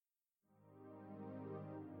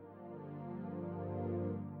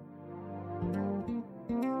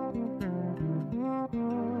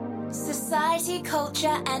Variety,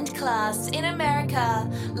 culture, and class in America.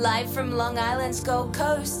 Live from Long Island's Gold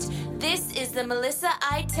Coast, this is the Melissa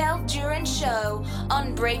Iteld Duran Show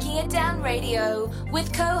on Breaking It Down Radio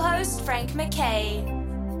with co-host Frank McKay.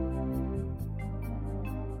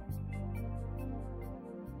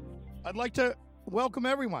 I'd like to welcome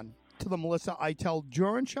everyone to the Melissa Iteld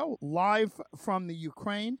Duran Show, live from the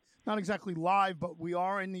Ukraine. Not exactly live, but we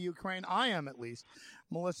are in the Ukraine. I am, at least.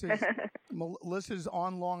 Melissa's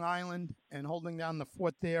on Long Island and holding down the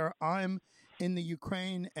fort there. I'm in the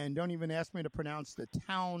Ukraine, and don't even ask me to pronounce the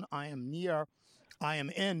town I am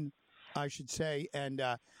in, I should say. And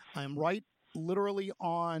I am right literally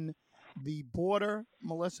on the border,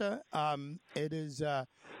 Melissa. It is the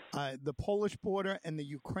Polish border and the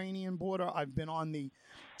Ukrainian border. I've been on the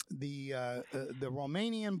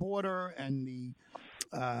Romanian border and the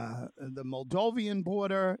Moldovan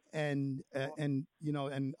border, and you know,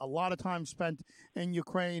 and a lot of time spent in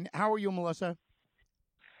Ukraine. How are you, Melissa?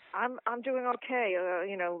 I'm doing okay.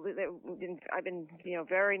 I've been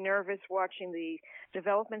very nervous watching the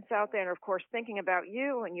developments out there, and of course thinking about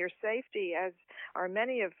you and your safety, as are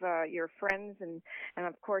many of your friends and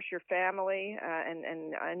of course your family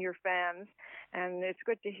and your fans. And it's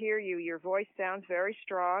good to hear you. Your voice sounds very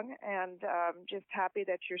strong, and just happy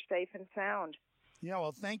that you're safe and sound. Yeah,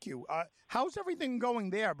 well, thank you. How's everything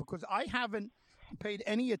going there? Because I haven't paid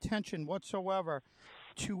any attention whatsoever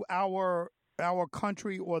to our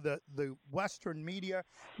country or the Western media.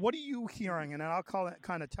 What are you hearing? And I'll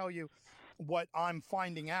kind of tell you what I'm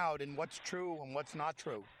finding out and what's true and what's not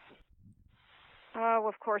true. Well,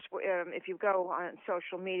 of course, if you go on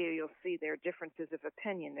social media, you'll see there are differences of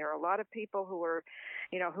opinion. There are a lot of people who are,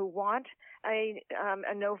 who want a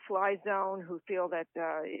no-fly zone, who feel that,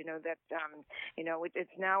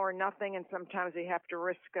 it's now or nothing, and sometimes they have to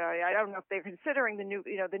risk. I don't know if they're considering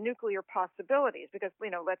the nuclear possibilities, because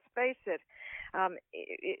let's face it,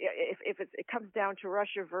 if it comes down to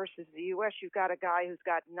Russia versus the U.S., you've got a guy who's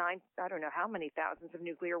got I don't know how many thousands of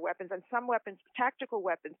nuclear weapons, and some weapons, tactical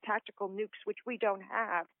nukes, which we don't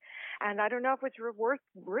have. And I don't know if it's worth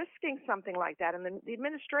risking something like that. And the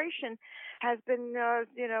administration has been,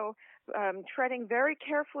 treading very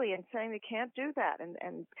carefully and saying they can't do that.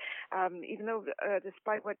 And even though,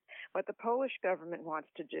 despite what the Polish government wants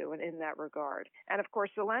to do in that regard. And of course,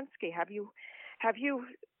 Zelensky. Have you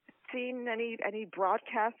seen any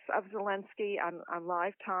broadcasts of Zelensky on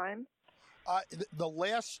live time? The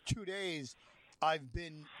last 2 days, I've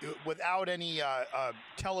been without any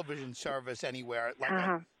television service anywhere.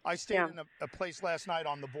 Like I stayed in a place last night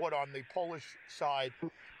on the border on the Polish side,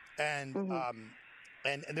 and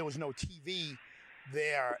and there was no TV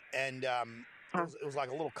there, and it was like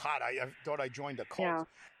a little cot. I thought I joined a cult.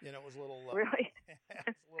 Yeah. It was a little really. It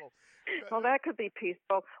was a little. Well, that could be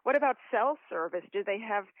peaceful. What about cell service? Do they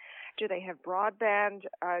have broadband?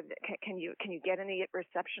 Can you get any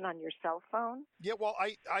reception on your cell phone? Yeah, well,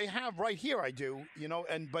 I have right here. I do,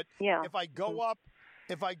 but if I go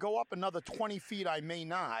up another 20 feet, I may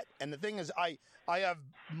not. And the thing is, I have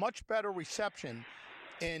much better reception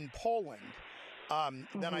in Poland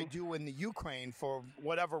than I do in the Ukraine for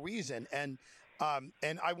whatever reason. And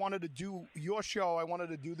I wanted to do your show. I wanted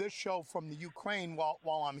to do this show from the Ukraine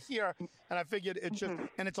while I'm here. And I figured it's just,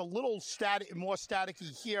 and it's a little more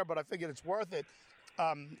staticky here, but I figured it's worth it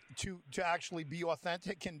to actually be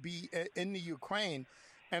authentic and be in the Ukraine.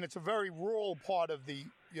 And it's a very rural part of the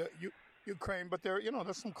Ukraine, but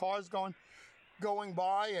there's some cars going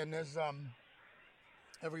by, and there's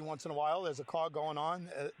every once in a while there's a car going on.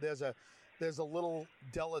 There's a little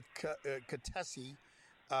delicatessen.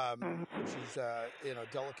 Which is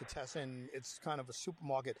delicatessen. It's kind of a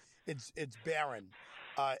supermarket. It's barren,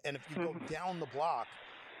 and if you go down the block,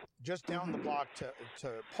 just down the block to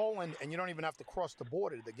Poland, and you don't even have to cross the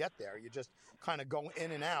border to get there. You just kind of go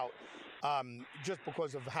in and out, just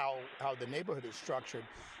because of how the neighborhood is structured.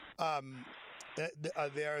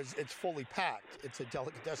 It's fully packed. It's a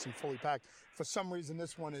delicatessen fully packed. For some reason,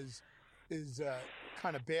 this one is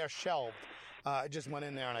kind of bare shelved. I just went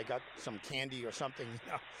in there and I got some candy or something,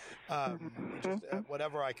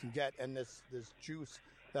 whatever I can get, and this juice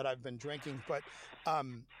that I've been drinking. But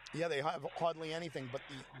they have hardly anything. But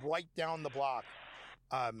right down the block,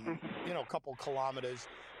 a couple kilometers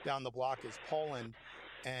down the block is Poland,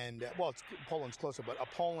 and Poland's closer, but a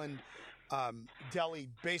Poland deli,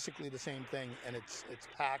 basically the same thing, and it's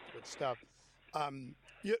packed with stuff. One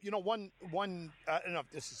I don't know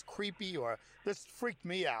if this is creepy or this freaked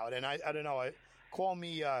me out, and I don't know. Call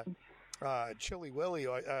me Chilly Willy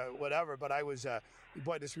or whatever, but I was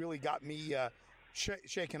boy, this really got me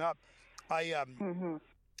shaken up.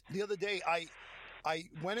 The other day I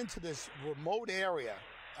went into this remote area.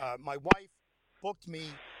 My wife booked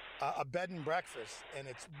me a bed and breakfast, and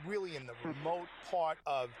it's really in the remote part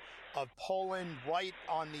of Poland, right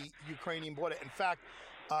on the Ukrainian border. In fact,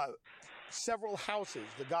 several houses.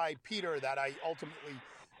 The guy Peter that I ultimately,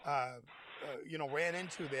 ran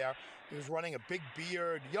into there. He was running a big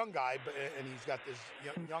beard, young guy, and he's got this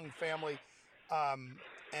young family,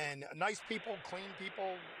 and nice people, clean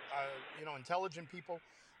people, intelligent people.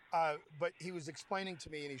 But he was explaining to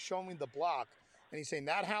me, and he's showing me the block, and he's saying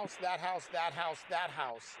that house, that house, that house, that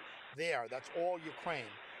house, there. That's all Ukraine.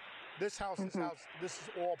 This house, this house, this is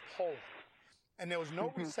all Poland. And there was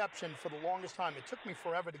no reception for the longest time. It took me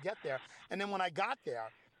forever to get there. And then when I got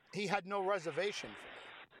there, he had no reservation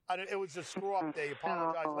for me. It was a screw up. They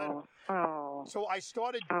apologized later. So I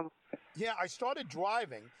started, I started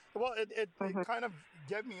driving. Well, it kind of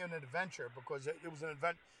gave me an adventure because it was an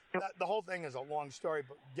event. The whole thing is a long story,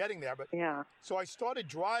 but getting there. But so I started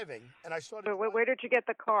driving, and I started. So where did you get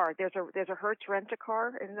the car? There's a Hertz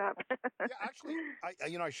rent-a-car in that. Yeah, actually,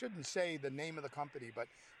 I shouldn't say the name of the company, but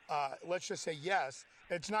let's just say yes.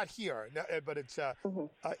 It's not here, but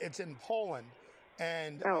it's in Poland,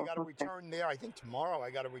 and I got to return there. I think tomorrow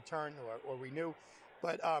I got to return or renew,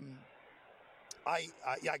 but I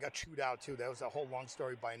got chewed out too. That was a whole long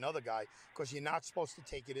story by another guy because you're not supposed to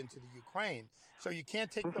take it into the Ukraine, so you can't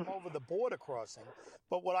take them over the border crossing.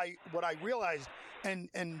 But what I realized, and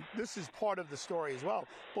this is part of the story as well.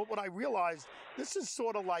 But what I realized, this is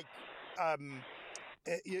sort of like,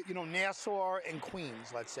 Nassau and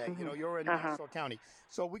Queens. Let's say you're in Nassau County,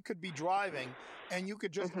 so we could be driving, and you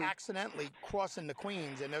could just accidentally cross into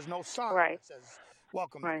Queens, and there's no sign that says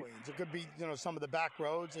welcome to Queens. It could be, some of the back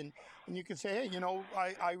roads, and you can say, hey,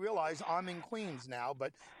 I realize I'm in Queens now,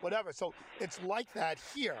 but whatever. So it's like that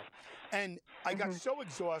here. And I got so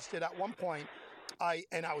exhausted at one point, I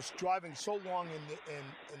was driving so long in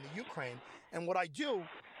the Ukraine. And what I do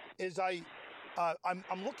is I'm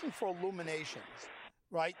looking for illuminations,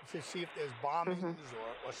 right, to see if there's bombings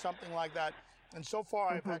or something like that. And so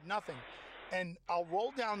far I've had nothing. And I'll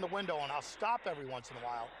roll down the window and I'll stop every once in a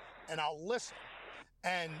while and I'll listen.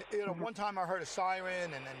 And one time I heard a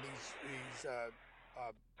siren, and then these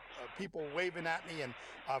people waving at me and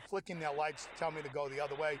flicking their lights to tell me to go the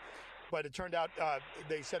other way. But it turned out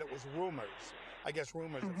they said it was rumors. I guess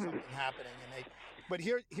rumors of something happening. But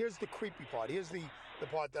here's the creepy part. Here's the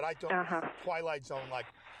part that I thought was Twilight Zone. Like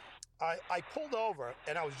I pulled over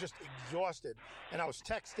and I was just exhausted, and I was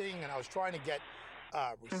texting and I was trying to get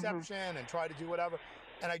reception and try to do whatever,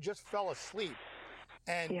 and I just fell asleep.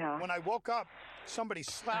 And when I woke up, somebody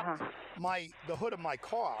slapped the hood of my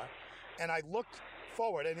car, and I looked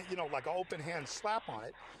forward, and like an open hand slap on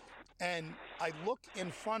it, and I look in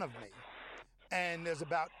front of me, and there's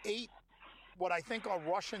about 8 what I think are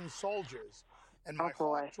Russian soldiers, and my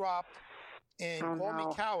heart dropped, and called me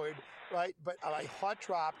coward, right? But my heart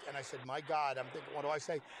dropped, and I said, my God, I'm thinking, what do I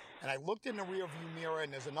say? And I looked in the rearview mirror,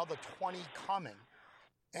 and there's another 20 coming,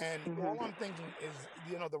 and all I'm thinking is,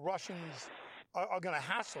 the Russians are going to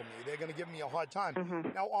hassle me. They're going to give me a hard time.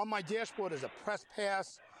 Now, on my dashboard is a press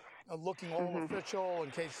pass, looking all official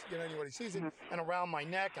in case anybody sees it, and around my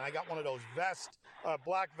neck, and I got one of those vests,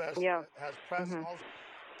 black vest that has press and all.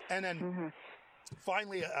 And then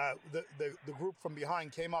finally, the group from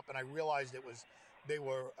behind came up, and I realized they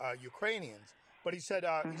were Ukrainians. But he said,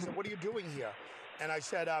 "What are you doing here?" And I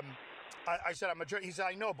said, "I'm a journalist." He said,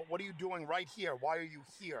 "I know, but what are you doing right here? Why are you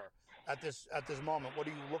here at this moment? What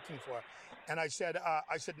are you looking for?" And I said,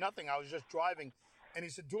 nothing. I was just driving. And he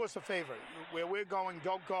said, do us a favor. Where we're going,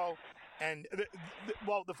 don't go. And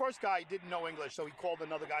the first guy didn't know English, so he called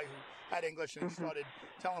another guy who had English, and he started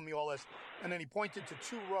telling me all this. And then he pointed to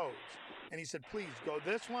 2 roads, and he said, please go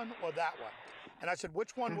this one or that one. And I said,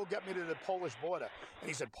 which one will get me to the Polish border? And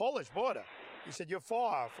he said, Polish border? He said, you're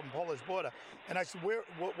far from Polish border. And I said,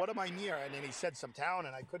 what am I near? And then he said some town,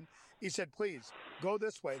 and I couldn't. He said, please, go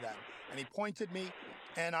this way then. And he pointed me,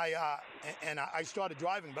 and I started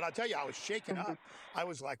driving. But I'll tell you, I was shaken up. I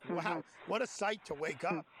was like, wow, what a sight to wake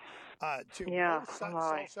up to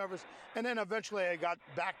cell service. And then eventually I got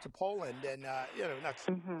back to Poland, and,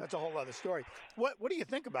 that's a whole other story. What do you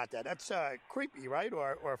think about that? That's creepy, right?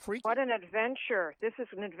 Or freaky? What an adventure. This is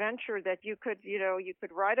an adventure that you could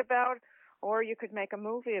write about, or you could make a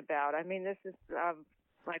movie about. I mean, this is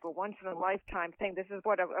like a once-in-a-lifetime thing. This is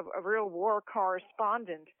what a real war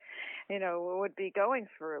correspondent, would be going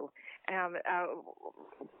through. Have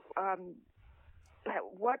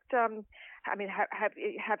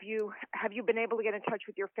you been able to get in touch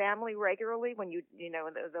with your family regularly when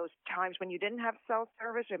those times when you didn't have cell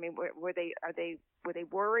service? I mean, were they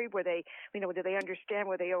worried? Were they, did they understand?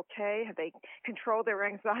 Were they okay? Have they controlled their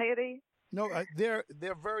anxiety? No, they're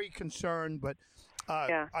very concerned, but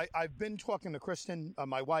I've been talking to Kristen,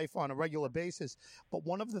 my wife, on a regular basis. But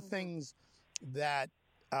one of the things that's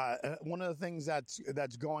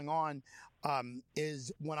going on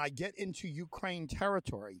is when I get into Ukraine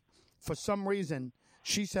territory, for some reason,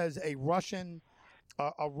 she says a Russian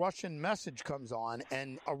message comes on,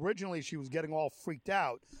 and originally she was getting all freaked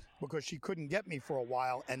out because she couldn't get me for a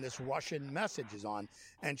while, and this Russian message is on,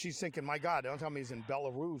 and she's thinking, "My God, don't tell me he's in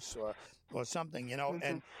Belarus or something," you know.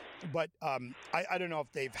 But I don't know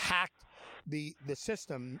if they've hacked the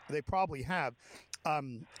system. They probably have,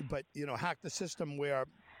 but hacked the system where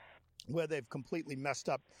they've completely messed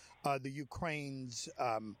up the Ukraine's.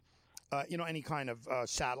 Any kind of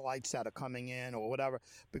satellites that are coming in or whatever,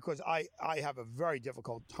 because I have a very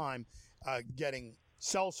difficult time getting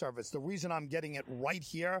cell service. The reason I'm getting it right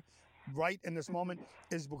here, right in this moment,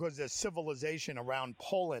 is because there's civilization around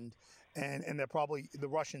Poland, and the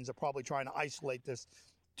Russians are probably trying to isolate this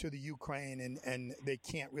to the Ukraine, and they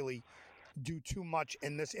can't really do too much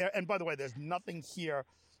in this area. And by the way, there's nothing here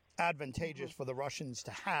advantageous for the Russians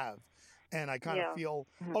to have, and I kind of feel.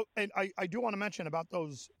 Oh, and I do want to mention about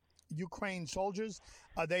those Ukraine soldiers.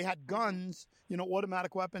 They had guns,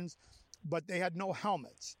 automatic weapons, but they had no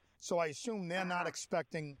helmets. So I assume they're not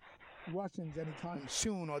expecting Russians anytime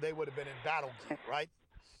soon, or they would have been in battle gear, right?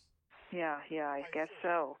 Yeah, I guess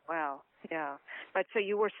so. Wow, yeah. But so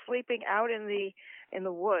you were sleeping out in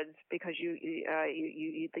the woods because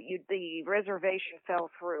the reservation fell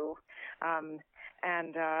through.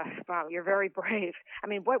 And wow, you're very brave. I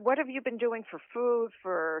mean, what have you been doing for food,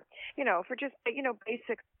 for just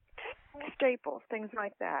basic staples, things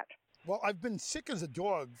like that? Well, I've been sick as a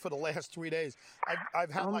dog for the last 3 days.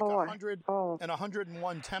 I've had 100 and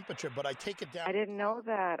 101 temperature, but I take it down. I didn't know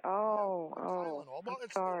that. Oh, I'm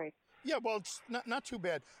sorry. Yeah, well, it's not too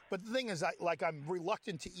bad. But the thing is, I'm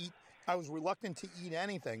reluctant to eat. I was reluctant to eat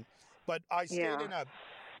anything, but I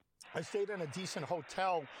stayed in a decent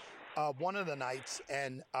hotel one of the nights,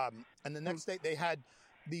 and the next day they had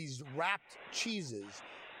these wrapped cheeses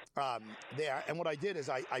there, and what I did is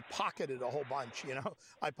I pocketed a whole bunch.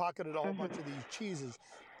 I pocketed a whole bunch of these cheeses,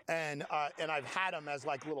 and I've had them as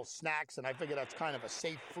like little snacks, and I figure that's kind of a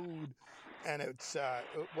safe food, and it's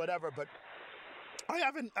whatever. But I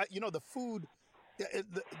haven't, the food,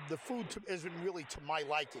 the food isn't really to my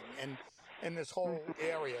liking, and in this whole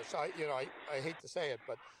area. So I hate to say it,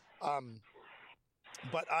 but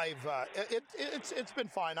I've it's been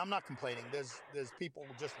fine. I'm not complaining. There's people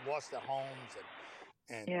who just lost their homes,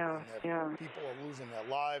 and people are losing their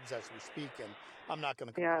lives as we speak, and I'm not going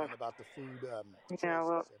to complain about the food.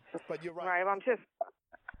 But you're right. Right.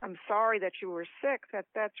 I'm sorry that you were sick.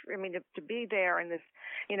 That's I mean, to be there in this,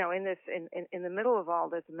 in the middle of all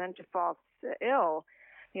this, and then to fall ill,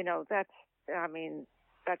 that's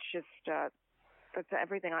just that's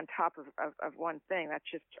everything on top of one thing. That's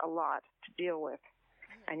just a lot to deal with,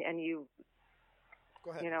 and you. Go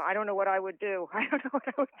ahead. I don't know what I would do.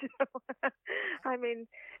 I mean,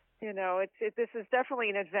 this is definitely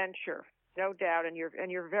an adventure, no doubt, and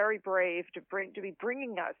you're very brave to be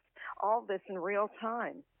bringing us all this in real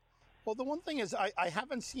time. Well, the one thing is, I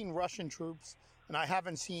haven't seen Russian troops, and I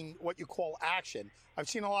haven't seen what you call action. I've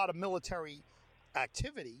seen a lot of military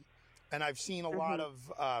activity, and I've seen a lot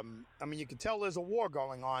of. You can tell there's a war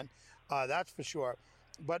going on, that's for sure.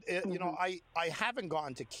 But I haven't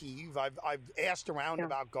gone to Kyiv. I've asked around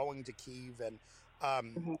about going to Kyiv, and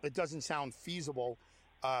it doesn't sound feasible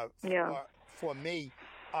for me.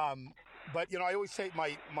 But I always say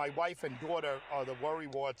my wife and daughter are the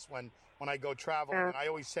worrywarts when I go traveling, and I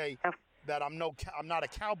always say that I'm not a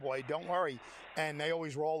cowboy. Don't worry, and they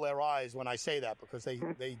always roll their eyes when I say that because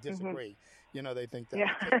they disagree. They think that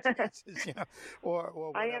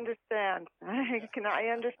or I understand. I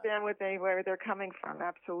understand where they're coming from.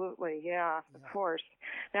 Absolutely, yeah, of course.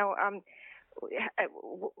 Now,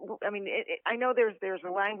 I know there's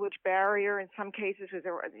a language barrier in some cases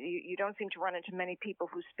because you don't seem to run into many people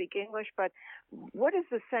who speak English. But what is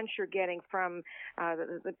the sense you're getting from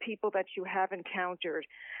the people that you have encountered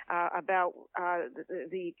about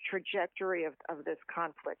the trajectory of this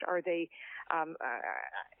conflict? Are they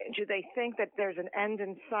do they think that there's an end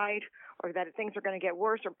in sight, or that things are going to get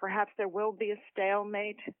worse, or perhaps there will be a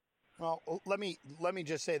stalemate? Well, let me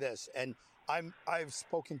just say this, and I've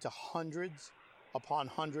spoken to hundreds upon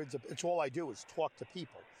hundreds of. It's all I do is talk to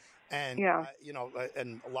people, and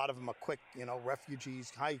and a lot of them are quick.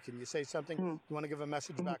 Refugees. Hi, can you say something? You want to give a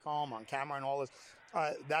message back home on camera and all this,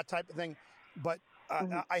 that type of thing. But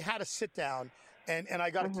I had to sit down, and I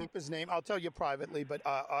got to keep his name. I'll tell you privately, but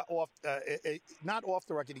not off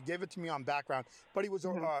the record. He gave it to me on background, but he was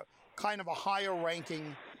a kind of a higher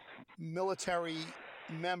ranking military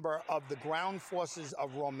member of the ground forces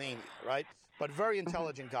of Romania, right? But very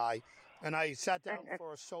intelligent guy. And I sat down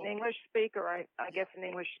for a solo. An English speaker, I guess an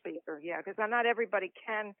English speaker, yeah, because not everybody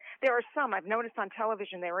can. There are some, I've noticed on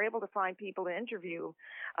television, they were able to find people to interview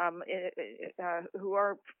who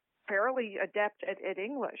are fairly adept at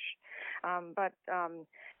English. But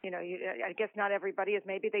I guess not everybody is.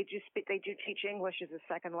 Maybe they do teach English as a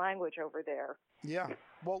second language over there. Yeah.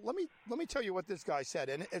 Well, let me tell you what this guy said,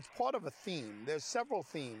 and it's part of a theme. There's several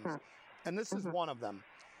themes, and this is one of them.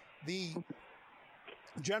 The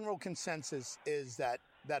general consensus is that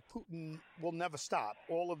Putin will never stop.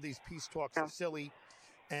 All of these peace talks are silly,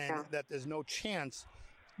 and that there's no chance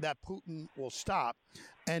that Putin will stop.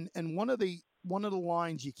 And one of the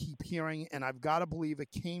lines you keep hearing, and I've got to believe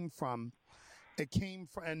it came from,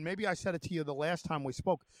 and maybe I said it to you the last time we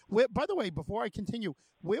spoke. By the way, before I continue,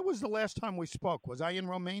 where was the last time we spoke? Was I in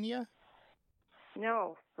Romania?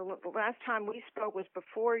 No, the last time we spoke was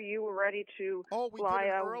before you were ready to fly over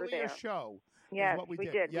there. Oh, we did an earlier show. Yes, we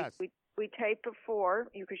did. Yes. We taped before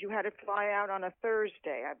because you had to fly out on a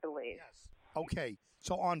Thursday, I believe. Yes. Okay.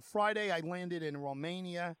 So on Friday, I landed in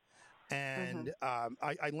Romania, and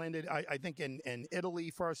I landed, I think, in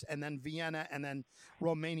Italy first, and then Vienna, and then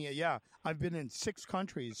Romania. Yeah, I've been in 6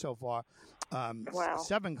 countries so far. Wow.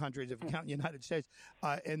 7 countries if you count the United States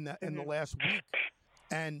in the last week.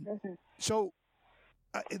 And so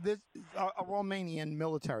this a Romanian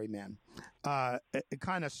military man,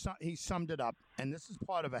 he summed it up, and this is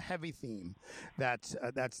part of a heavy theme that's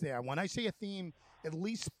there. When I say a theme, at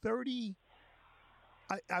least 30,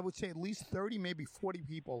 I would say at least 30, maybe 40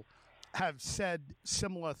 people have said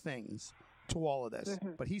similar things to all of this,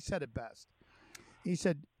 but he said it best. He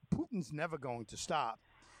said, Putin's never going to stop.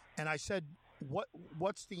 And I said,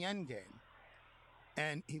 what's the end game?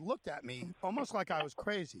 And he looked at me almost like I was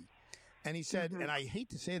crazy. And he said, and I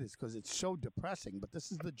hate to say this because it's so depressing, but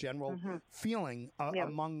this is the general feeling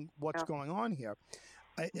among what's going on here,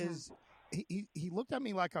 is he looked at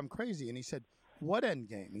me like I'm crazy, and he said, what end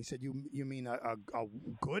game? He said, you mean a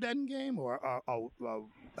good end game or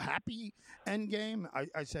a happy end game?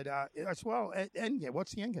 I said, well, end game.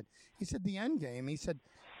 What's the end game? He said, the end game. He said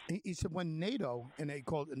when NATO, and they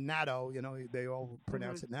call it NATO, they all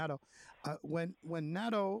pronounce it NATO. When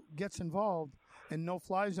NATO gets involved in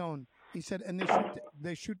no-fly zone, he said, and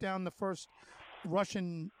they shoot down the first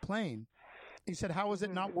Russian plane. He said, how is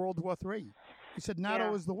it not World War III? He said,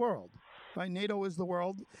 NATO is the world. Right, NATO is the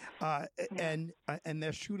world, and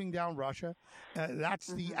they're shooting down Russia. That's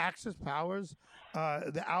the Axis powers.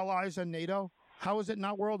 The allies are NATO. How is it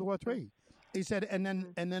not World War III? He said, and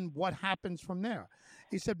then what happens from there?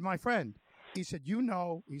 He said, my friend. He said,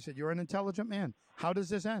 he said, you're an intelligent man. How does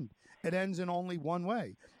this end? It ends in only one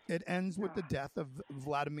way. It ends with the death of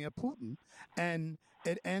Vladimir Putin, and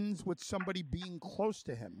it ends with somebody being close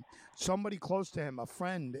to him, a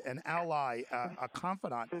friend, an ally, a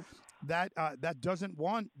confidant that doesn't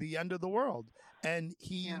want the end of the world, and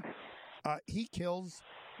he kills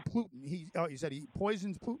Putin. He said he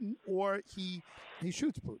poisons Putin or he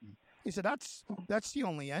shoots Putin. He said that's the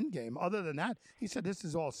only end game. Other than that, he said this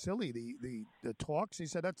is all silly. The talks. He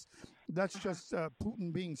said that's just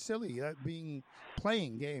Putin being silly,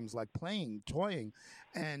 playing games, like toying,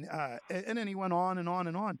 and then he went on and on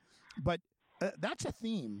and on. But that's a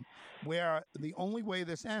theme where the only way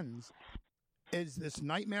this ends is this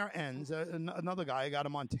nightmare ends. Another guy, I got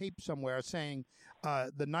him on tape somewhere, saying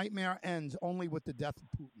the nightmare ends only with the death of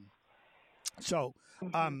Putin. So,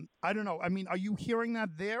 I don't know. I mean, are you hearing that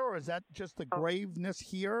there, or is that just the graveness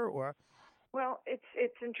here, or? Well,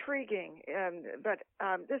 it's intriguing, but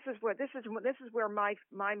this is where my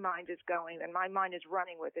mind is going, and my mind is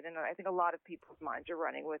running with it, and I think a lot of people's minds are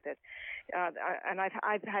running with it. And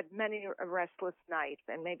I've had many a restless night,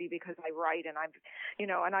 and maybe because I write, and I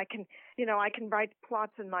can write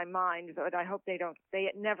plots in my mind, but I hope they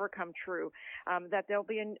never come true. That there'll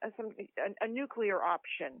be a nuclear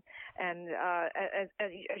option, and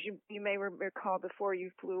as you may recall before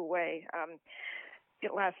you flew away.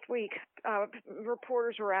 Last week,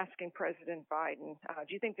 reporters were asking President Biden, do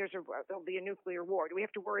you think there'll be a nuclear war? Do we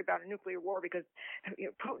have to worry about a nuclear war because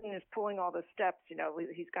Putin is pulling all the steps?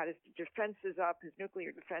 He's got his defenses up, his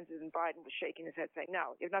nuclear defenses, and Biden was shaking his head saying,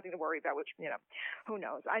 no, you have nothing to worry about, which, who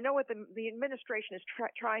knows? I know what the administration is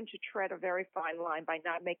trying to tread a very fine line by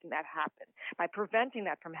not making that happen, by preventing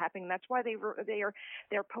that from happening. That's why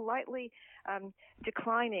they're politely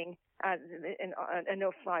declining a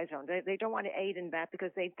no-fly zone. They don't want to aid in that because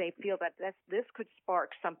they feel that this could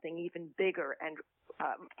spark something even bigger and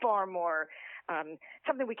far more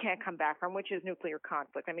something we can't come back from, which is nuclear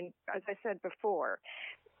conflict. I mean, as I said before,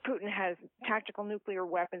 Putin has tactical nuclear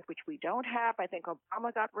weapons, which we don't have. I think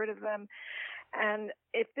Obama got rid of them. And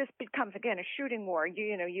if this becomes, again, a shooting war,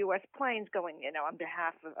 U.S. planes going, on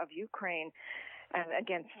behalf of Ukraine and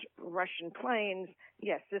against Russian planes,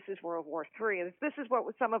 yes, this is World War III. This is what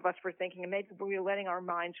some of us were thinking, and maybe we were letting our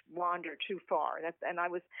minds wander too far. And I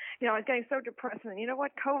was getting so depressed. And you know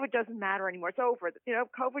what? COVID doesn't matter anymore. It's over.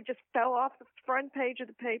 COVID just fell off the front page of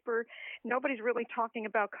the paper. Nobody's really talking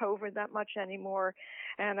about COVID that much anymore.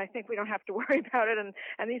 And I think we don't have to worry about it.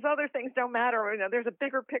 And these other things don't matter. There's a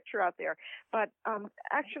bigger picture out there. But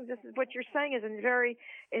actually, this is what you're saying is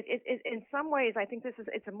in some ways, I think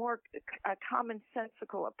it's a more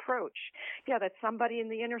commonsensical approach. Yeah, that somebody in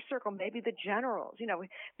the inner circle, maybe the generals,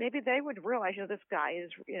 maybe they would realize, this guy is,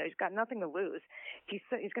 he's got nothing to lose. He's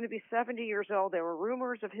going to be 70 years old. There were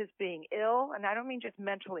rumors of his being ill, and I don't mean just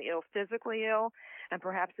mentally ill, physically ill, and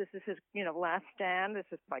perhaps this is his, last stand. This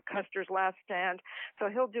is like Custer's last stand. So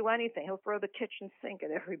he'll do anything. He'll throw the kitchen sink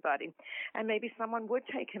at everybody, and maybe someone would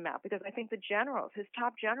take him out, because I think the generals, his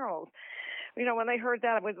top generals, when they heard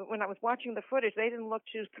that, when I was watching the footage, they didn't look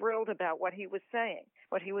too thrilled about what he was saying,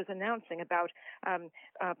 what he was announcing about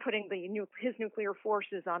putting his nuclear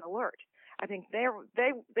forces on alert. I think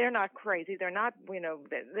they're not crazy. They're not,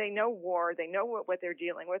 they know war. They know what they're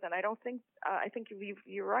dealing with, and I don't think. I think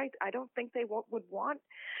you're right. I don't think they would want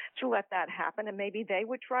to let that happen, and maybe they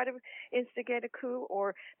would try to instigate a coup,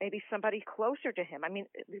 or maybe somebody closer to him. I mean,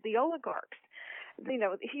 the oligarchs. They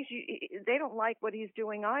don't like what he's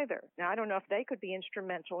doing either. Now, I don't know if they could be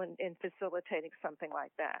instrumental in facilitating something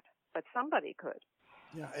like that, but somebody could.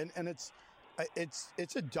 Yeah, and it's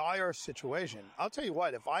a dire situation. I'll tell you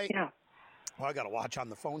what, I got to watch on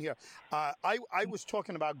the phone here. I was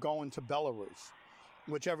talking about going to Belarus,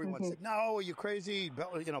 which everyone said, no, are you crazy?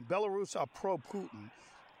 Belarus are pro-Putin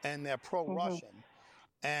and they're pro-Russian.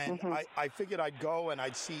 And I figured I'd go and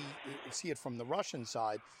I'd see it from the Russian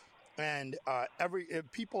side. And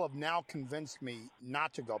people have now convinced me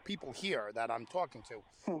not to go. People here that I'm talking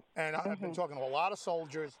to, and I've been talking to a lot of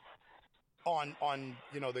soldiers on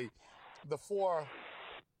the four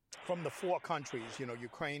from the four countries.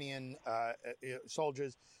 Ukrainian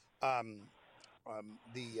soldiers, the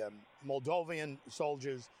Moldovan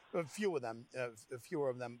soldiers, fewer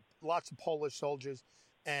of them, lots of Polish soldiers,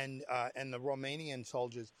 and the Romanian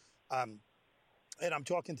soldiers. And I'm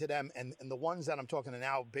talking to them, and the ones that I'm talking to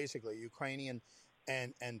now, basically Ukrainian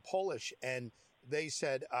and Polish, and they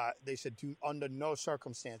said do under no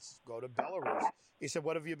circumstances go to Belarus. He said,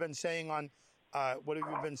 what have you been saying on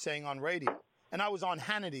radio? And I was on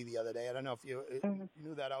Hannity the other day. I don't know if you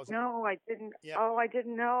knew that. No, I didn't. Yeah. Oh, I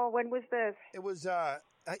didn't know. When was this? It was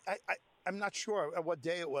I'm not sure what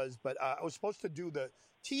day it was, but I was supposed to do the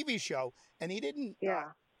TV show, and he didn't.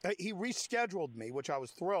 Yeah. He rescheduled me, which I was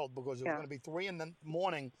thrilled, because it was going to be 3 in the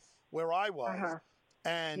morning where I was.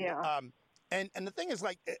 And and the thing is,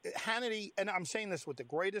 like, Hannity, and I'm saying this with the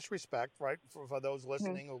greatest respect, right, for those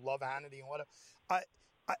listening who love Hannity and whatever.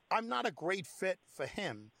 I'm not a great fit for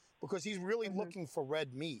him, because he's really looking for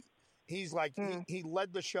red meat. He's like, he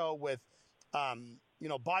led the show with,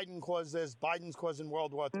 Biden caused this, Biden's causing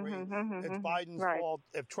World War III. It's Biden's fault.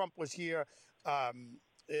 If Trump was here, Putin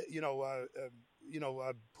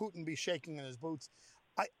be shaking in his boots.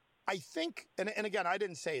 I think, and again, I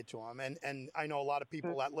didn't say it to him, and I know a lot of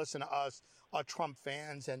people that listen to us are Trump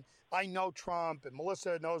fans, and I know Trump, and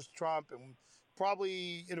Melissa knows Trump, and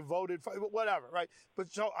probably voted for whatever, right? But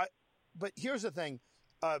here's the thing,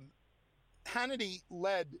 Hannity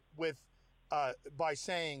led with by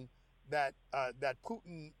saying that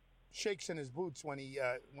Putin shakes in his boots when he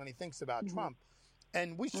thinks about Trump.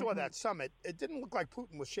 And we saw that summit. It didn't look like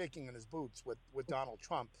Putin was shaking in his boots with Donald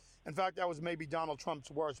Trump. In fact, that was maybe Donald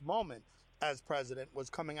Trump's worst moment as president, was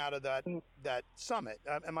coming out of that summit.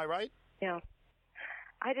 Am I right? Yeah.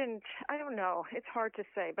 I don't know. It's hard to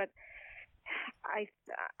say, but I'm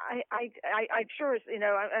sure,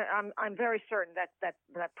 I'm very certain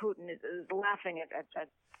that Putin is laughing at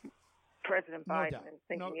President Biden and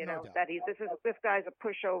thinking, that this guy's a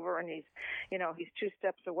pushover, and he's 2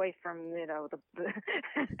 steps away from,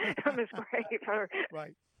 from his grave.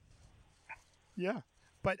 Right. Yeah,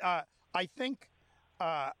 but I think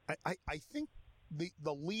the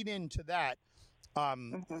lead into that,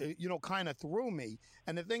 kind of threw me.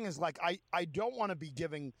 And the thing is, like, I don't want to be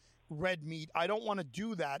giving red meat. I don't want to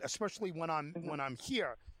do that, especially when I'm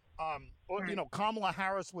here. Kamala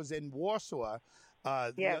Harris was in Warsaw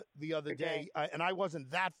the other day, and I wasn't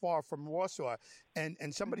that far from Warsaw,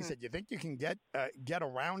 and somebody said, "You think you can get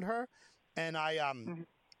around her?" And I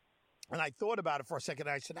thought about it for a second.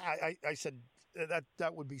 I said,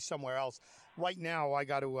 that would be somewhere else. Right now, I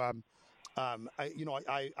got to.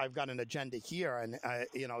 I've got an agenda here, and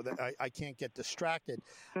I can't get distracted.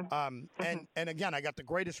 And again, I got the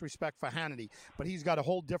greatest respect for Hannity, but he's got a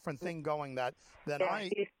whole different thing going than I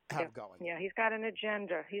have going. Yeah, he's got an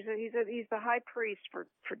agenda. He's the high priest for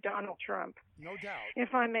Donald Trump. No doubt,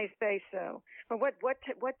 if I may say so. But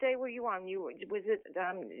what day were you on? You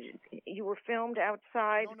were filmed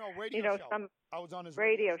outside? No, radio show. I was on his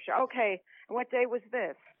radio show. Okay, what day was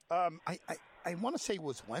this? I want to say it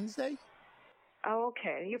was Wednesday. Oh,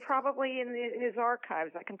 okay. You're probably in his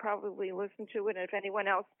archives. I can probably listen to it. And if anyone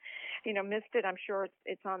else, missed it, I'm sure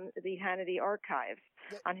it's on the Hannity archives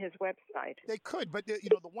on his website. They could, but the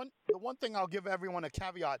one thing I'll give everyone a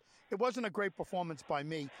caveat: it wasn't a great performance by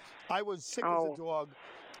me. I was sick as a dog.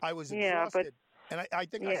 I was exhausted, and I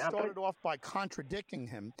think I started off by contradicting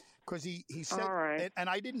him because he said, and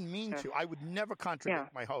I didn't mean to. I would never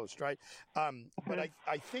contradict my host, right? But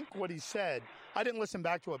I think what he said, I didn't listen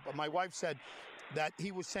back to it, but my wife said that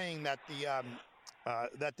he was saying that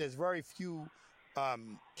that there's very few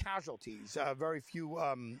casualties, very few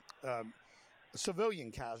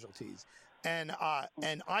civilian casualties, and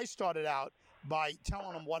I started out by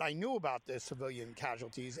telling him what I knew about the civilian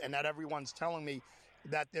casualties, and that everyone's telling me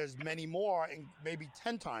that there's many more, and maybe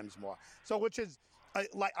 10 times more. So, which is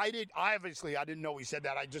I didn't know he said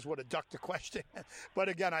that. I just would have ducked the question. But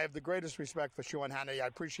again, I have the greatest respect for Sean Hannity. I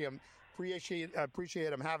appreciate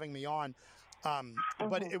him having me on.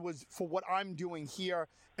 But it was for what I'm doing here.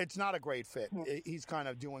 It's not a great fit. He's kind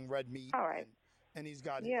of doing red meat, and he's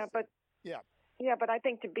got but I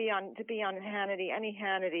think to be on Hannity, any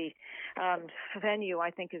Hannity venue, I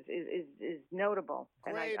think is notable,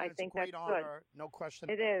 great, and I think it's a great that's honor, good. No question.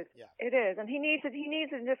 It is. Yeah. It is, and he needs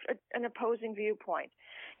an opposing viewpoint.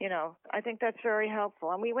 I think that's very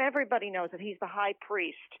helpful, and everybody knows that he's the high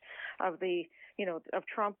priest of the of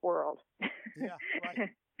Trump world. Yeah, right.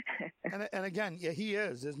 And again, he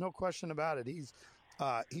is. There's no question about it. He's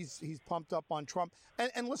pumped up on Trump.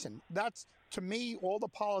 And listen, that's, to me, all the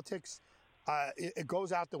politics. It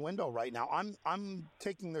goes out the window right now. I'm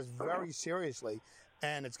taking this very seriously,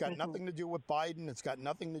 and it's got nothing to do with Biden. It's got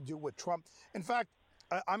nothing to do with Trump. In fact,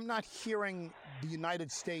 I'm not hearing the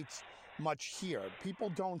United States much here. People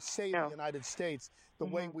don't say the United States the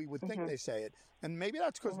way we would think they say it. And maybe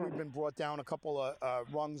that's because we've been brought down a couple of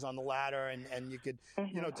rungs on the ladder, and you could,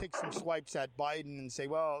 take some swipes at Biden and say,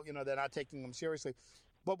 well, they're not taking them seriously.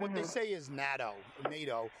 But what they say is NATO,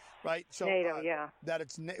 right? So NATO, that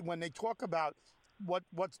it's when they talk about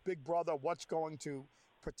what's Big Brother, what's going to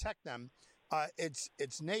protect them,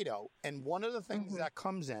 it's NATO. And one of the things that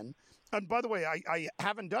comes in, and by the way, I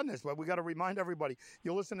haven't done this, but we got to remind everybody,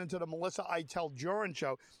 you're listening to the Melissa Iteld Jurin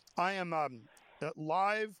Show. I am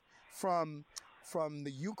live from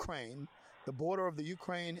the Ukraine, the border of the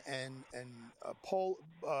Ukraine and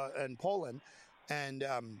Poland, and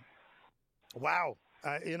wow.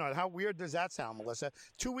 How weird does that sound, Melissa?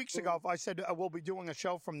 2 weeks ago, if I said we'll be doing a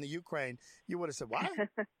show from the Ukraine, you would have said, what?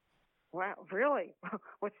 Wow, really?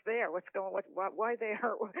 What's there? What's going? Why there?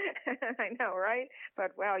 I know, right?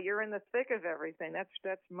 But wow, you're in the thick of everything.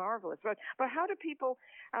 That's marvelous. But how do people?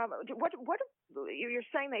 What you're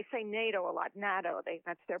saying? They say NATO a lot. NATO.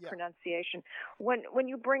 That's their pronunciation. When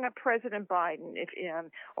you bring up President Biden,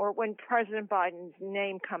 or when President Biden's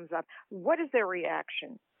name comes up, what is their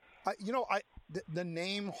reaction? The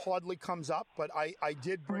name hardly comes up, but I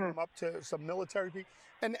did bring him up to some military people,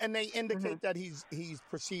 and they indicate that he's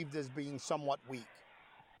perceived as being somewhat weak.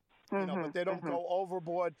 But they don't go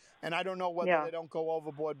overboard, and I don't know whether they don't go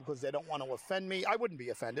overboard because they don't want to offend me. I wouldn't be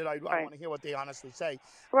offended. I want to hear what they honestly say.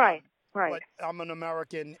 Right. But I'm an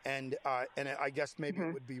American, and I guess maybe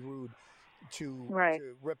it would be rude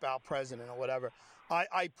to rip out president or whatever.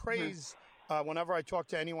 I praise whenever I talk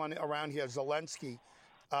to anyone around here, Zelensky.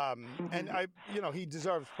 And he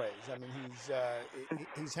deserves praise. I mean,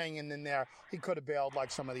 he's hanging in there. He could have bailed like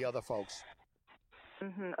some of the other folks.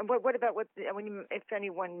 What about if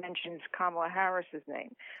anyone mentions Kamala Harris's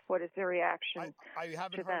name? What is the reaction? I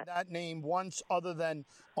haven't heard that name once, other than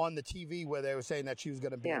on the TV where they were saying that she was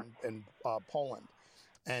going to be in Poland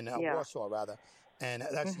and Warsaw rather, and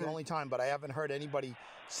that's the only time. But I haven't heard anybody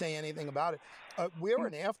say anything about it. We're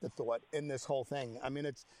an afterthought in this whole thing. I mean,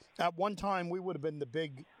 it's at one time we would have been the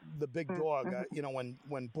big dog.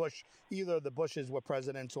 When Bush, either the Bushes were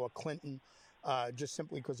presidents or Clinton, just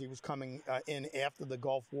simply because he was coming in after the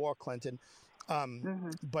Gulf War, Clinton.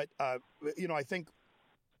 But I think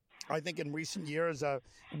in recent years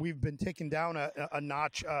we've been taken down a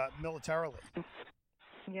notch militarily.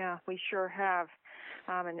 Yeah, we sure have.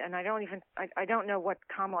 And I don't know what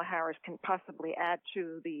Kamala Harris can possibly add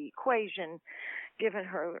to the equation, given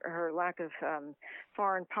her lack of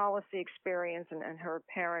foreign policy experience and her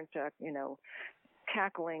apparent,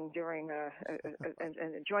 cackling during a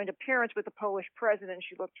joint appearance with the Polish president.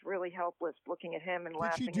 She looked really helpless, looking at him and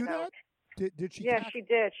laughing. Did she do that? Did she? Yes, she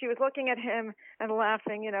did. She was looking at him and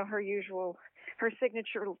laughing. Her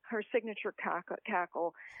signature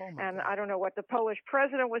cackle. And God. I don't know what the Polish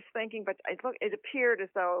president was thinking, but it appeared as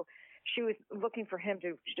though she was looking for him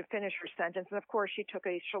to finish her sentence. And of course, she took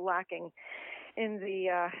a shellacking in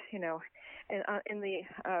the in the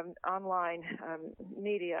online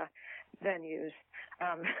media venues.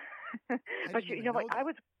 But I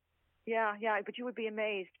was. Yeah, but you would be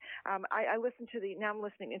amazed. I listened to now I'm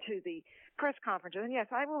listening into the press conference, and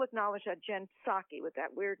yes, I will acknowledge that Jen Psaki with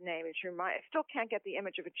that weird name. I still can't get the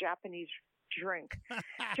image of a Japanese drink,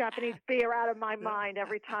 Japanese beer out of my mind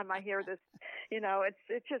every time I hear this.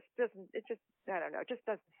 It just doesn't. I don't know. It just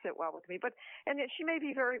doesn't sit well with me. She may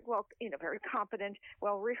be very well, very competent,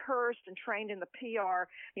 well rehearsed, and trained in the PR,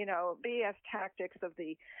 BS tactics of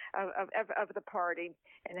the party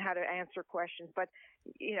and how to answer questions. But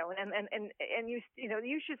you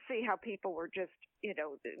should see how people were just,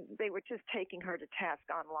 they were just taking her to task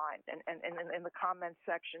online and in the comments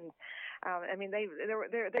section. They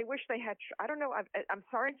wish they had. I don't know. I'm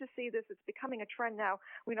sorry to see this. It's becoming a trend now.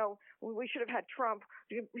 We should have had Trump.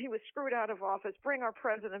 He was screwed out of office. Bring our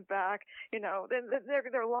president back. Then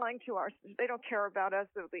they're lying to us. They don't care about us.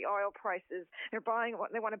 The oil prices. They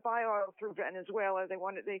want to buy oil through Venezuela. They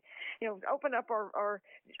open up our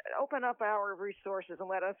resources and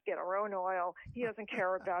let us get our own oil. He doesn't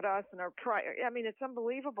care about us and our price. It's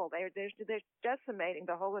unbelievable. They're decimating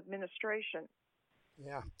the whole administration.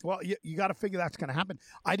 Yeah. Well, you got to figure that's going to happen.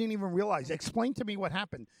 I didn't even realize. Explain to me what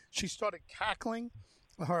happened. She started cackling,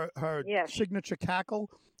 her signature cackle.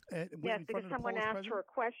 Yes, because someone asked her a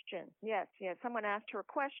question. Yes, someone asked her a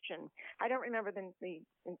question. I don't remember the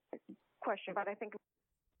question, but I think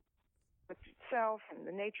itself and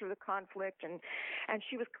the nature of the conflict, and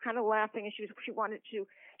she was kind of laughing, and she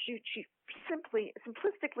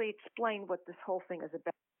simplistically explained what this whole thing is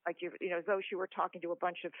about, like as though she were talking to a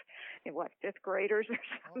bunch of fifth graders or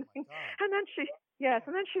something. And then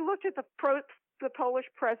she looked at the Polish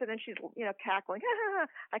president. She's cackling.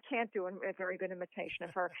 I can't do a very good imitation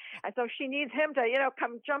of her, and so she needs him to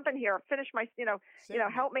come jump in here, finish my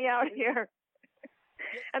help me out here.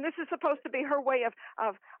 And this is supposed to be her way of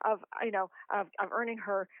earning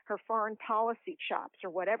her foreign policy chops or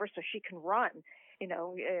whatever, so she can run, in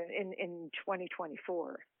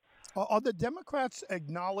 2024. Are the Democrats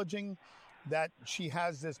acknowledging that she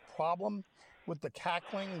has this problem with the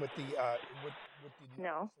cackling, with the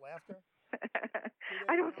laughter?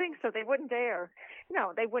 I don't think so. They wouldn't dare.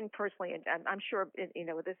 No, they wouldn't personally. And I'm sure,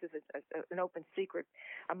 this is an open secret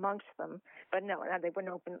amongst them. But no, they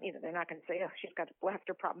wouldn't open, they're not going to say, oh, she's got a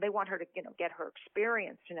laughter problem. They want her to, get her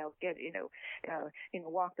experience,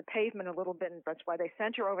 walk the pavement a little bit. And that's why they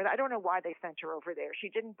sent her over there. I don't know why they sent her over there. She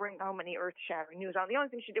didn't bring home any earth-shattering news. The only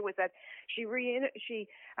thing she did was that she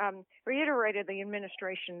reiterated the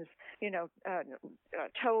administration's,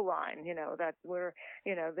 tow line, that we're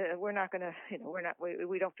not going to,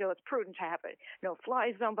 we don't feel it's prudent to have a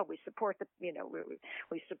no-fly zone, but we support we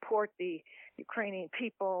support the Ukrainian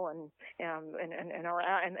people and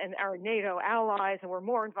our NATO allies, and we're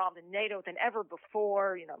more involved in NATO than ever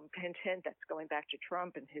before. Hint, hint. That's going back to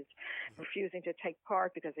Trump and his refusing to take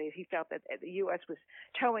part because he felt that the U.S. was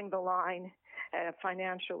towing the line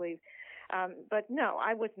financially. But no,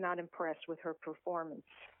 I was not impressed with her performance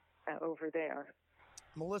over there.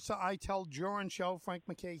 Melissa Eitel-Jurin Show, Frank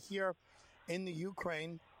MacKay here in the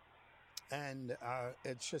Ukraine, and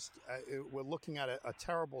it's just we're looking at a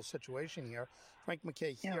terrible situation here. Frank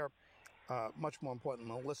MacKay here. Much more important,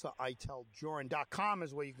 MelissaEitelJurin.com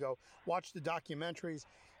is where you go. Watch the documentaries.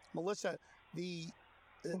 Melissa, the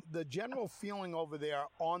general feeling over there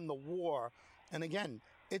on the war, and again,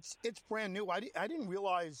 it's brand new. I didn't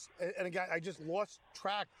realize, and again, I just lost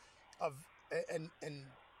track of, and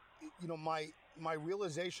my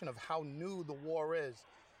realization of how new the war is.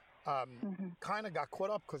 Kind of got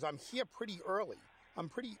caught up because I'm here pretty early.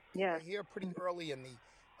 I'm here pretty early in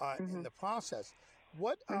the process.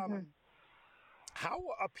 What how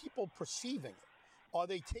are people perceiving it? Are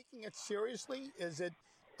they taking it seriously? Is it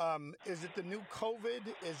the new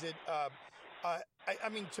COVID? Is it I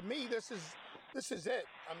mean, to me, this is it.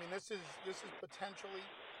 I mean, this is potentially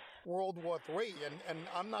World War III, and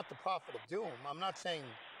I'm not the prophet of doom. I'm not saying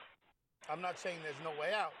there's no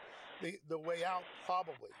way out. The way out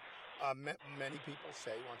probably. Many people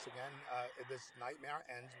say, once again, this nightmare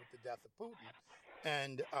ends with the death of Putin.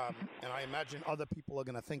 and I imagine other people are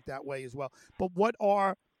going to think that way as well. But what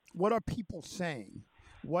are people saying?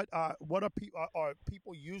 What are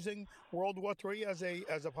people using World War III as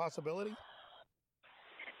a possibility?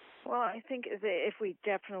 Well, I think if we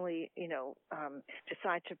definitely,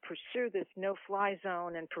 decide to pursue this no-fly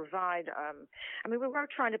zone and provide, we were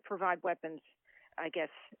trying to provide weapons, I guess,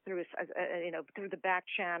 through the back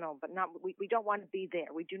channel, but not. We don't want to be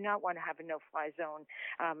there. We do not want to have a no-fly zone,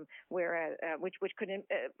 which could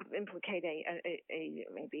implicate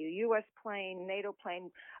maybe a U.S. plane, NATO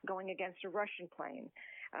plane going against a Russian plane.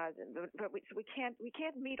 But we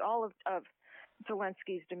can't meet all of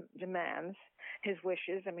Zelensky's demands, his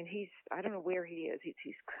wishes. I mean, I don't know where he is.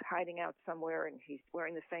 He's hiding out somewhere, and he's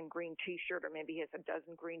wearing the same green T-shirt, or maybe he has a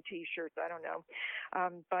dozen green T-shirts. I don't know.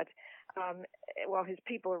 Well, his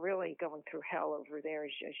people are really going through hell over there,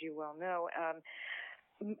 as you well know.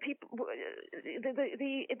 People,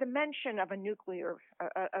 the mention of a nuclear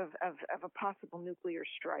of a possible nuclear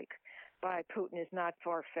strike by Putin is not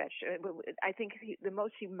far-fetched. I think the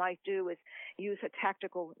most he might do is use a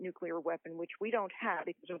tactical nuclear weapon, which we don't have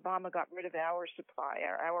because Obama got rid of our supply,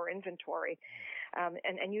 our inventory,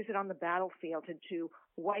 and use it on the battlefield to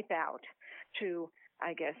wipe out,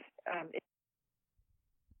 I guess,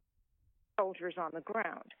 soldiers on the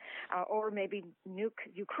ground, or maybe nuke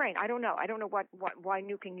Ukraine. I don't know. I don't know why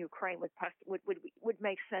nuking Ukraine would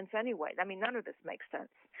make sense anyway. I mean, none of this makes sense.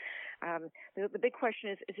 The big question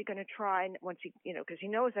is he going to try, and once because he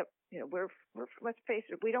knows that we're let's face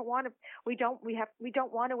it, we don't want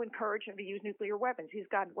to encourage him to use nuclear weapons. He's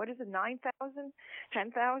got 9,000,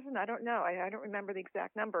 10,000? I don't know. I don't remember the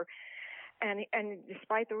exact number. And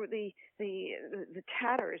despite the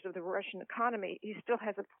tatters of the Russian economy, he still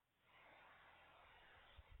has a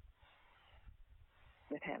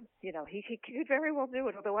with him. He could very well do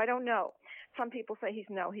it, although I don't know. Some people say he's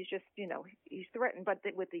just, he's threatened. But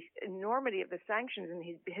with the enormity of the sanctions and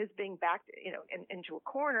his being backed, into a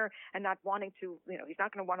corner and not wanting to, he's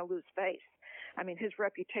not going to want to lose face. I mean, his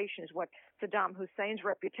reputation is what Saddam Hussein's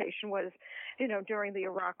reputation was, during the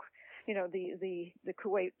Iraq, the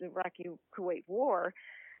Iraqi-Kuwait war.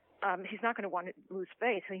 He's not going to want to lose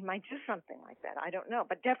face, so he might do something like that. I don't know.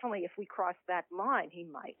 But definitely if we cross that line, he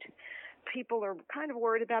might. People are kind of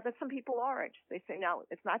worried about that. Some people aren't. They say, no,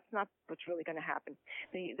 it's not what's really going to happen.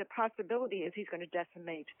 The possibility is he's going to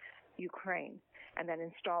decimate Ukraine and then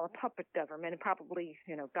install a puppet government, and probably,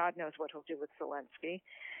 God knows what he'll do with Zelensky.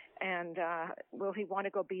 And will he want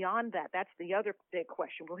to go beyond that? That's the other big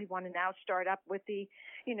question. Will he want to now start up with the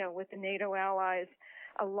NATO allies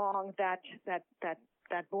along that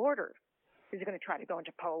border? Is he going to try to go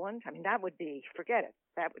into Poland? I mean, that would be, forget it.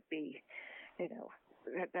 That would be,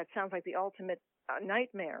 that sounds like the ultimate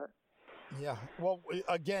nightmare. Yeah. Well,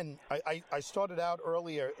 again, I started out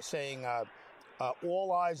earlier saying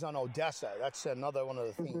all eyes on Odessa. That's another one of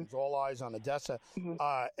the themes. Mm-hmm. All eyes on Odessa.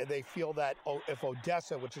 Mm-hmm. They feel that if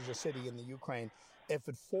Odessa, which is a city in the Ukraine, if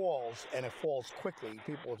it falls, and it falls quickly,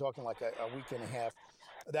 people are talking like a week and a half,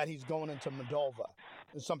 that he's going into Moldova.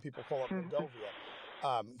 Some people call it Moldova.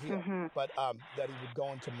 But that he would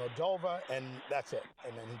go into Moldova, and that's it.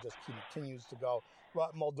 And then he just continues to go. Well,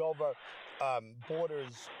 Moldova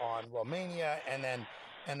borders on Romania, and then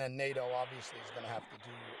NATO obviously is going to have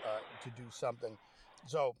to do something.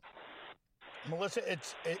 So, Melissa,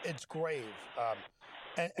 it's grave.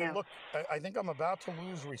 And look, I think I'm about to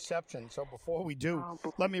lose reception. So before we do,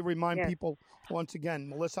 let me remind people once again,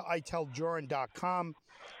 MelissaITellJurin.com.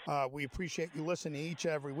 We appreciate you listening each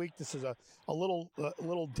and every week. This is a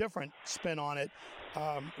little different spin on it.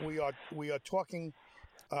 We are talking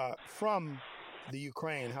from the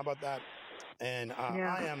Ukraine. How about that? And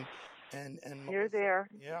I am, and you're there.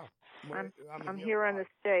 Yeah, I'm here in the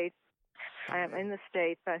States. I am in the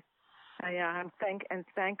States.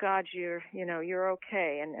 Thank God you're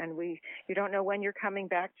okay, and you don't know when you're coming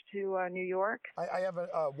back to New York. I have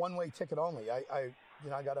a one-way ticket only. I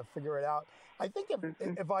got to figure it out. I think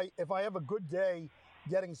if I have a good day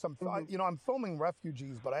getting some, I'm filming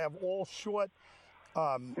refugees, but I have all short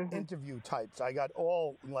interview types. I got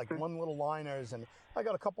all like one little liners, and I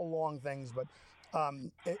got a couple long things. But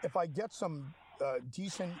if I get some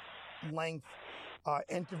decent length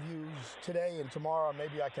interviews today and tomorrow,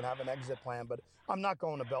 maybe I can have an exit plan. But I'm not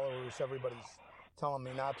going to Belarus. Everybody's telling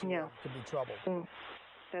me not to. Yeah. It could be trouble.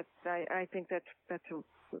 I think that's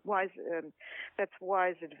wise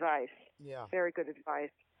advice. Yeah. Very good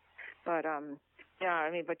advice. But Yeah,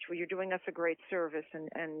 I mean, but you're doing us a great service, and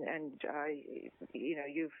you know,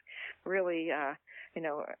 you've really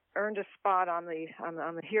earned a spot on the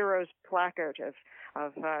heroes placard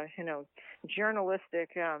of you know,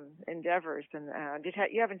 journalistic endeavors. And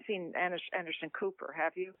you haven't seen Anderson Cooper,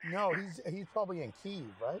 have you? No, he's probably in Kyiv,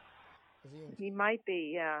 right? Is he in Kyiv? He might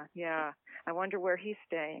be. Yeah. I wonder where he's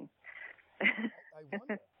staying.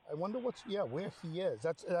 I wonder where he is.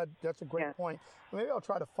 That's a great point. Maybe I'll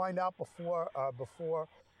try to find out before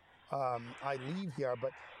I leave here.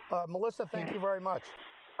 But Melissa, thank you very much.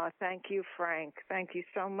 Thank you, Frank. Thank you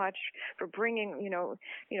so much for bringing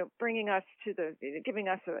us to giving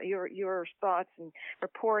us your thoughts and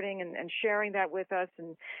reporting and sharing that with us.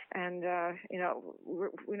 And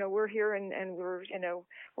we're here and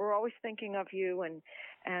we're always thinking of you,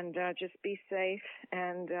 and just be safe.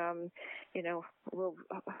 And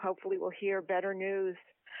hopefully we'll hear better news.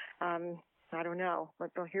 I don't know, but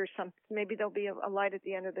maybe there'll be a light at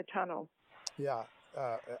the end of the tunnel. Yeah,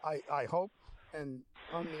 I hope. And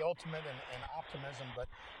on the ultimate and optimism, but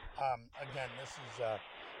again,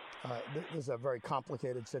 this is a very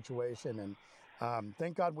complicated situation, and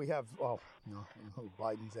thank God we have. Oh, no,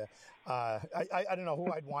 Biden's there. I don't know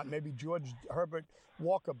who I'd want. Maybe George Herbert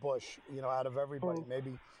Walker Bush. Out of everybody,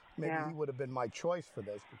 maybe he would have been my choice for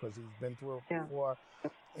this because he's been through it before.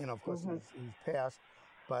 Of course, he's passed.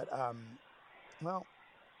 But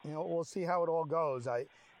we'll see how it all goes.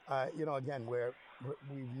 Again,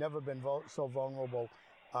 we've never been so vulnerable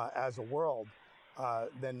as a world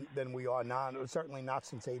than we are now. And certainly not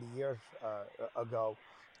since 80 years ago.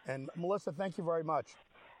 And Melissa, thank you very much.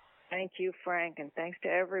 Thank you, Frank, and thanks to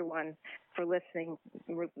everyone for listening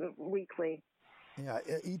weekly. Yeah,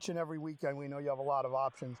 each and every weekend. We know you have a lot of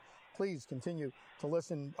options. Please continue to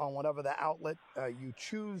listen on whatever the outlet you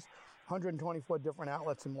choose. 124 different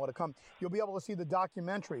outlets and more to come. You'll be able to see the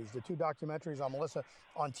documentaries, the 2 documentaries on Melissa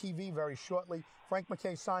on TV very shortly. Frank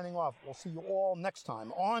MacKay signing off. We'll see you all next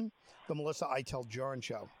time on The Melissa Eitel Jurin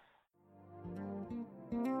Show.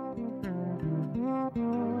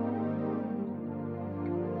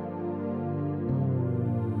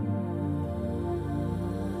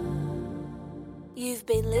 You've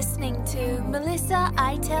been listening to Melissa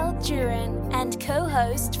Eitel Jurin and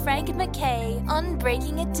co-host Frank MacKay on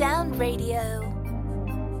Breaking It Down Radio.